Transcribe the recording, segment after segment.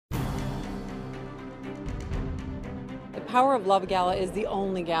The Power of Love Gala is the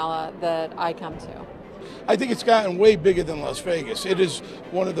only gala that I come to. I think it's gotten way bigger than Las Vegas. It is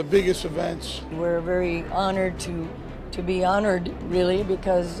one of the biggest events. We're very honored to be honored, really,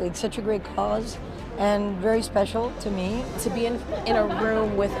 because it's such a great cause and very special to me. To be in a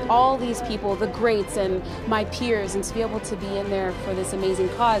room with all these people, the greats and my peers, and to be able to be in there for this amazing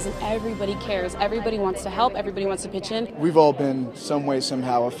cause, and everybody cares, everybody wants to help, everybody wants to pitch in. We've all been some way,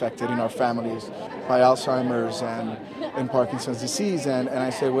 somehow affected in our families by Alzheimer's and Parkinson's disease, and I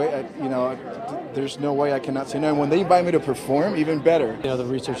say, wait, there's no way I cannot say no. And when they invite me to perform, even better. You know, the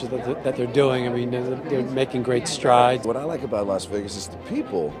research that they're doing, I mean, they're making great strides. What I like about Las Vegas is the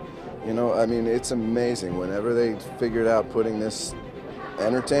people. You know, I mean, it's amazing. Whenever they figured out putting this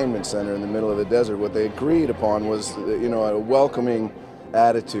entertainment center in the middle of the desert, what they agreed upon was, a welcoming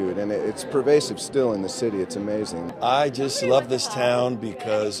attitude, and it's pervasive still in the city. It's amazing. I just love this town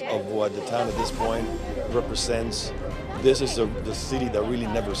because of what the town at this point represents. This is the city that really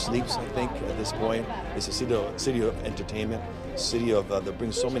never sleeps, I think, at this point. It's a city of entertainment, city of that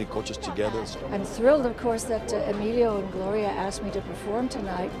brings so many cultures together. I'm thrilled, of course, that Emilio and Gloria asked me to perform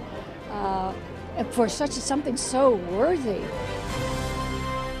tonight, and for something so worthy.